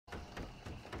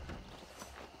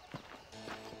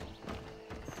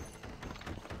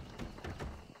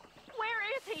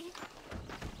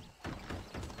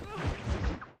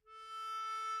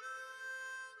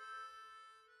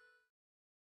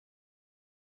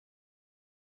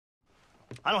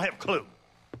I don't have a clue.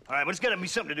 All right, but it's gotta be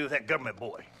something to do with that government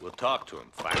boy. We'll talk to him,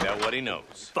 find out what he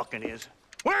knows. Fucking is.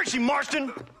 Where is she,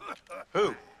 Marston?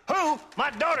 Who? Who? My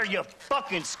daughter, you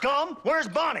fucking scum. Where's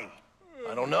Bonnie?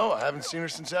 I don't know. I haven't seen her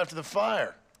since after the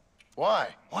fire. Why?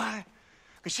 Why?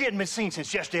 Because she hadn't been seen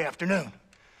since yesterday afternoon.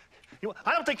 You know,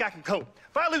 I don't think I can cope.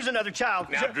 If I lose another child...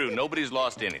 Now, Drew, nobody's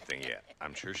lost anything yet.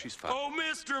 I'm sure she's fine. Oh,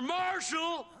 Mr.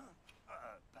 Marshall!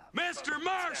 Mr.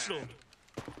 Marshall!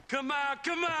 Come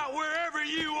out, wherever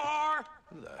you are!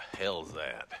 Who the hell's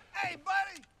that? Hey,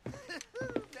 buddy!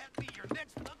 That'd be your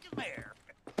next fucking mayor.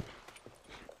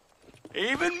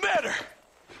 Even better.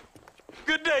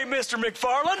 Good day, Mr.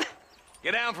 Macfarlane.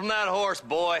 Get down from that horse,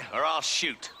 boy, or I'll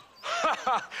shoot.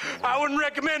 I wouldn't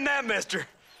recommend that, mister.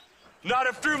 Not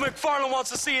if Drew Macfarlane wants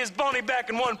to see his Bonnie back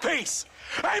in one piece.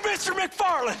 Hey, Mr.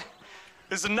 Macfarlane!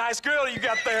 This is a nice girl you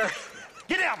got there.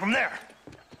 Get out from there!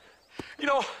 You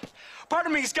know, part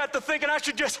of me's got to thinking I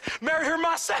should just marry her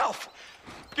myself.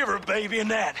 Give her a baby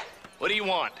and that. What do you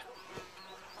want?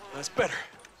 That's better.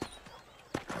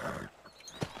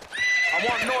 I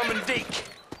want Norman Deek.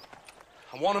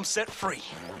 I want him set free.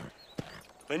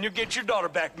 Then you'll get your daughter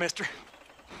back, mister.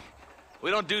 We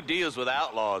don't do deals with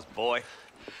outlaws, boy.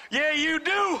 Yeah, you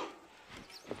do.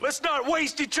 Let's not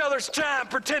waste each other's time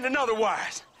pretending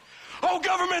otherwise. Oh,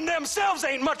 government themselves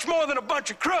ain't much more than a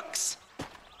bunch of crooks.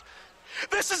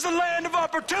 This is the land of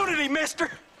opportunity, mister.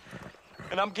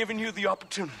 And I'm giving you the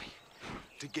opportunity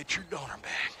to get your daughter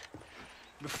back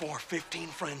before 15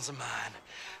 friends of mine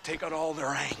take out all their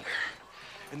anger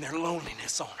and their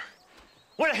loneliness on her.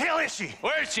 Where the hell is she?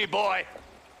 Where is she, boy?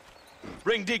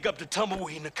 Bring Deke up to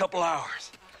Tumbleweed in a couple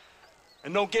hours.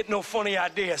 And don't get no funny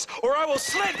ideas, or I will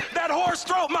slit that horse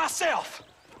throat myself.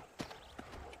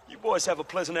 You boys have a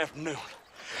pleasant afternoon.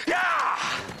 Yeah!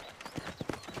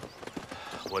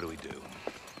 What do we do?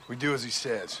 We do as he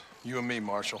says. You and me,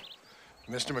 Marshal.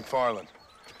 Mr. Macfarlane,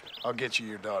 I'll get you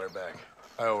your daughter back.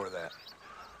 I owe her that.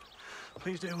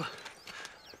 Please do.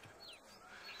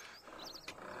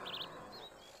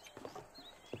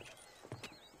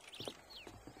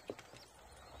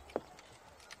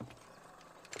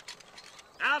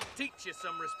 I'll teach you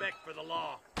some respect for the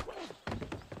law.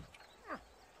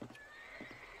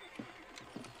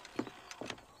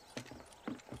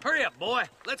 Hurry up, boy.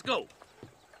 Let's go.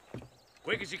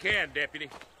 Quick as you can, Deputy.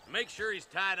 Make sure he's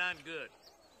tied on good.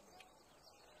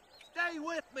 Stay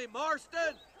with me,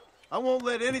 Marston. I won't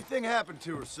let anything happen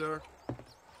to her, sir.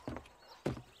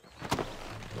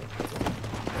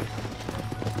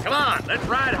 Come on, let's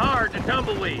ride hard to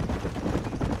Tumbleweed.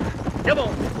 Come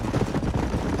on.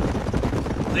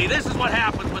 See, this is what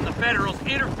happens when the Federals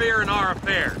interfere in our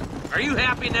affairs. Are you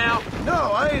happy now?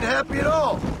 No, I ain't happy at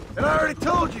all. And I already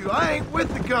told you, I ain't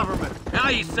with the government. Now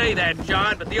you say that,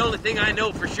 John, but the only thing I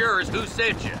know for sure is who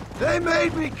sent you. They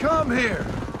made me come here.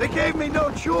 They gave me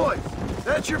no choice.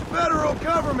 That's your federal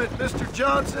government, Mr.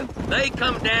 Johnson. They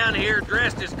come down here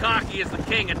dressed as cocky as the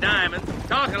King of Diamonds,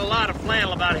 talking a lot of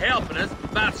flannel about helping us,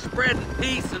 about spreading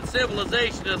peace and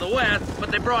civilization to the West,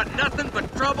 but they brought nothing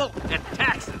but trouble and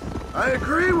taxes. I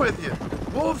agree with you.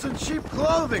 Wolves in sheep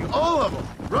clothing, all of them.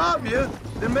 Rob you,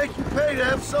 then make you pay to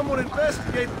have someone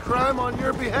investigate the crime on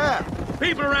your behalf.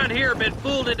 People around here have been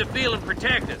fooled into feeling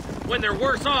protected, when they're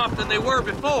worse off than they were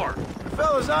before. The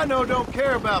fellas I know don't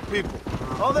care about people.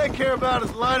 All they care about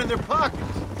is lining their pockets.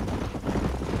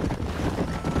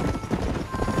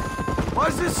 Why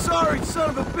is this sorry son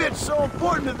of a bitch so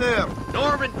important to them?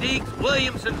 Norman Deek's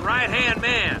Williamson's right-hand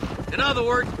man. In other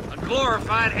words, a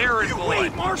glorified errand boy.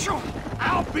 Wait, Marshal!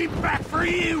 I'll be back for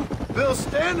you! Bill's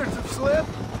standards have slipped.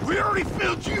 We already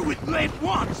filled you with lead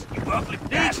once, you ugly Deek's the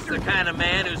bastard! kind of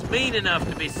man who's mean enough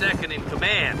to be second in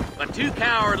command, but too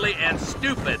cowardly and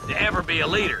stupid to ever be a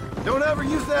leader. Don't ever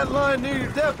use that line near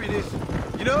your deputies.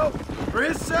 You know, for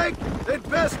his sake, they'd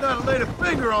best not have laid a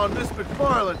finger on Miss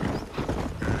Macfarlane.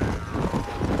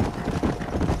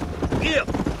 Yep.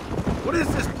 What is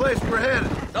this place we're headed?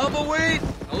 Tumbleweed,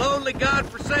 a lonely,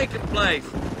 god-forsaken place.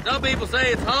 Some people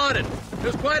say it's haunted. It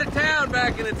was quite a town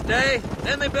back in its day.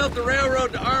 Then they built the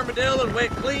railroad to Armadillo and went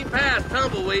clean past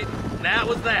Tumbleweed. And that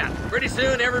was that. Pretty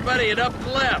soon, everybody had up and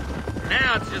left.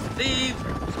 Now it's just thieves,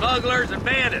 smugglers, and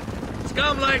bandits.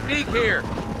 Scum like Deke here.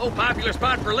 Oh, popular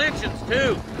spot for lynchings,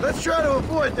 too. Let's try to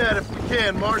avoid that if we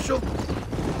can, Marshal.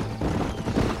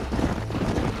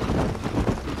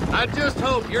 I just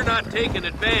hope you're not taking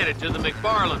advantage of the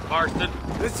Macfarlane, Marston.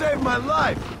 They saved my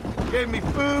life. Gave me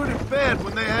food and bed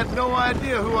when they had no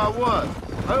idea who I was.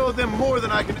 I owe them more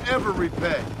than I can ever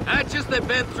repay. That's just they've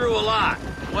been through a lot.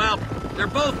 Well, they're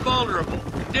both vulnerable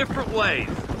in different ways.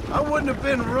 I wouldn't have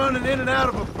been running in and out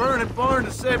of a burning barn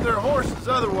to save their horses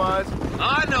otherwise.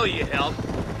 I know you helped.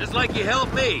 just like you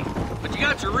helped me. But you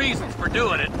got your reasons for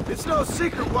doing it. It's no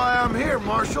secret why I'm here,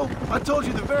 Marshal. I told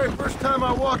you the very first time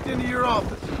I walked into your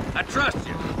office. I trust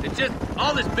you. It's just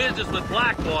all this business with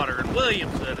Blackwater and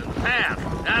Williamson and the past.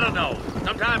 I don't know.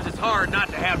 Sometimes it's hard not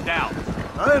to have doubts.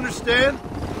 I understand.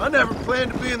 I never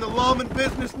planned to be in the lawman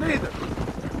business neither.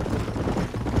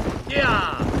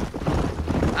 Yeah.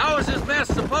 How is this mess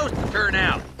supposed to turn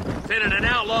out? Sending an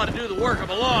outlaw to do the work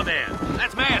of a lawman.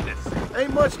 That's madness.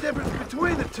 Ain't much difference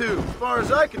between the two, as far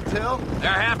as I can tell.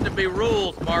 There have to be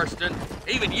rules, Marston.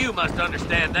 Even you must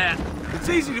understand that. It's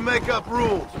easy to make up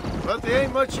rules, but they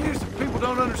ain't much use if people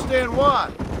don't understand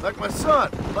why. Like my son.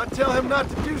 If I tell him not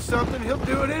to do something, he'll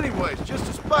do it anyways, just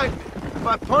to spite me. If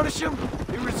I punish him,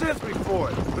 he resents me for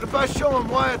it. But if I show him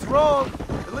why it's wrong,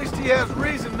 at least he has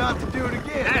reason not to do it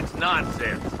again. That's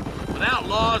nonsense. Without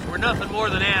laws, we're nothing more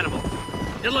than animals.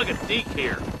 Just look at Deke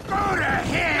here. Go to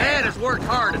hell! Man has worked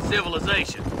hard at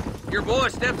civilization. Your boy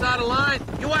steps out of line,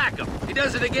 you whack him. He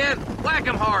does it again, whack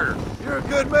him harder. You're a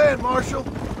good man, Marshal,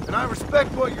 and I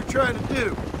respect what you're trying to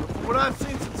do. But from what I've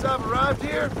seen since I've arrived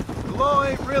here, the law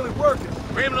ain't really working.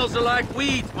 Criminals are like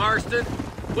weeds, Marston.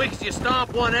 Quick as you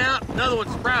stomp one out, another one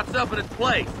sprouts up in its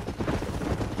place.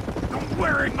 Don't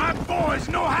worry, my boys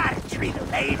know how to treat a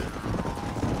lady.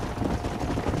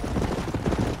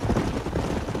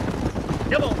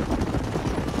 Come on.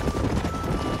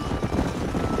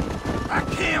 I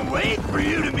can't wait for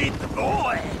you to meet the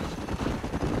boys.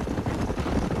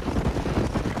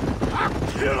 I'll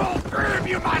kill all three of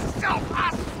you myself,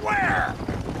 I swear!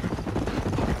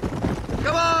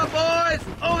 Come on, boys!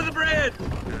 Over the bridge!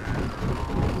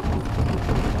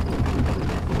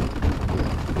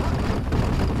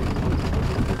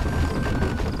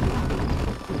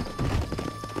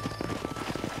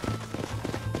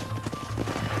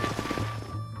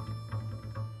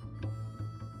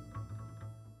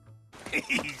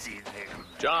 Easy there.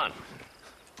 John,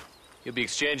 you'll be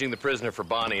exchanging the prisoner for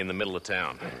Bonnie in the middle of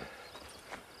town.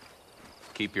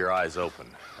 Keep your eyes open.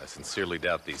 I sincerely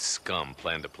doubt these scum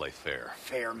plan to play fair.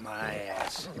 Fair my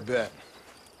ass. You bet.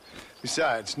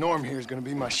 Besides, Norm here is gonna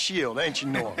be my shield, ain't you,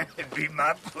 Norm? It'd be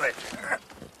my pleasure.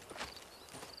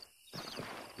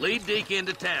 Lead Deke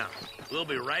into town. We'll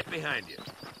be right behind you.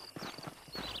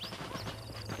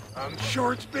 I'm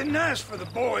sure it's been nice for the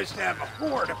boys to have a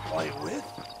whore to play with.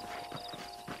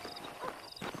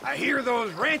 I hear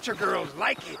those rancher girls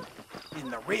like it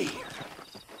in the rear.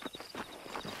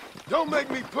 Don't make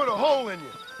me put a hole in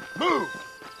you. Move!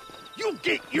 You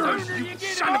get yours, you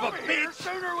son of a bitch!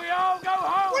 Sooner we all go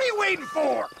home. What are you waiting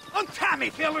for? Untie me,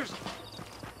 fellers!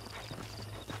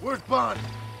 Where's Bonnie?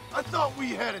 I thought we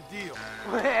had a deal.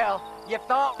 Well, you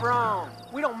thought wrong.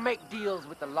 We don't make deals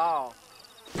with the law.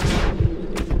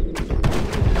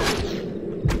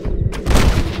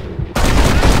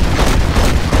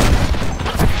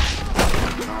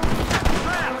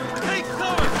 Take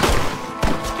cover!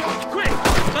 Quick!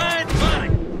 Find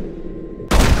Bonnie!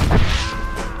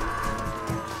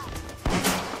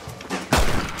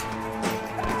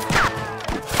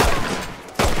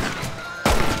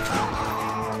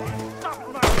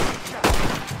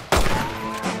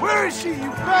 Where is she,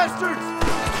 you bastards?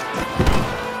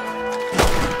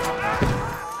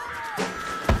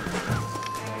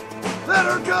 Let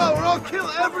her go, or I'll kill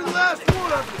every last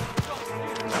one of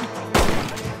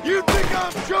you. You think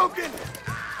I'm joking?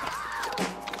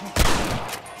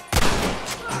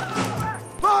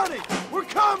 Bonnie, we're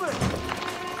coming!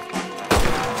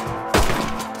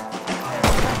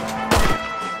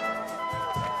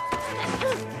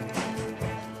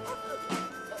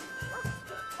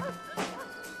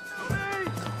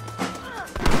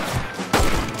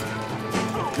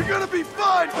 You're gonna be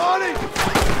fine, Bonnie!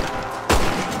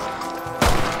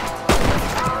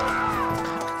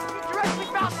 You directly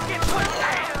about to get put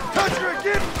down! Touch her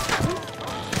again!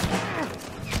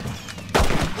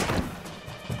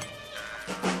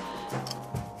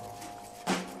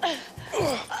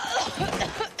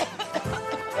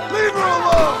 Leave her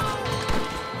alone!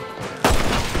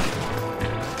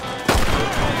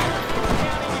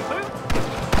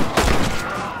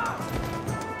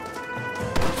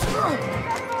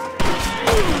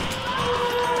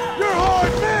 You're a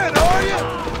hard man, are you?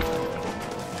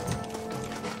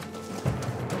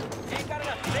 Ain't got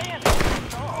enough sand.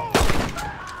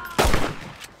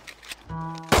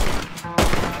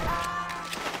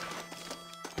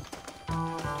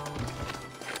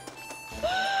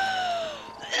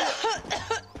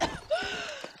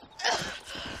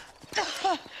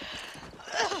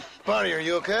 Bonnie, are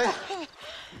you okay?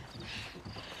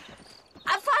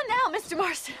 I'm fine now, Mr.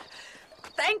 Marston.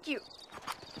 Thank you.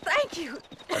 Thank you.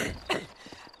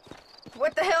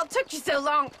 What the hell took you so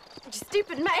long, you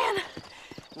stupid man?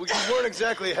 Well, you weren't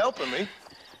exactly helping me.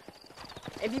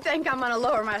 If you think I'm gonna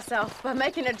lower myself by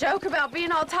making a joke about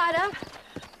being all tied up,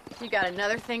 you got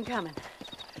another thing coming.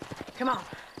 Come on.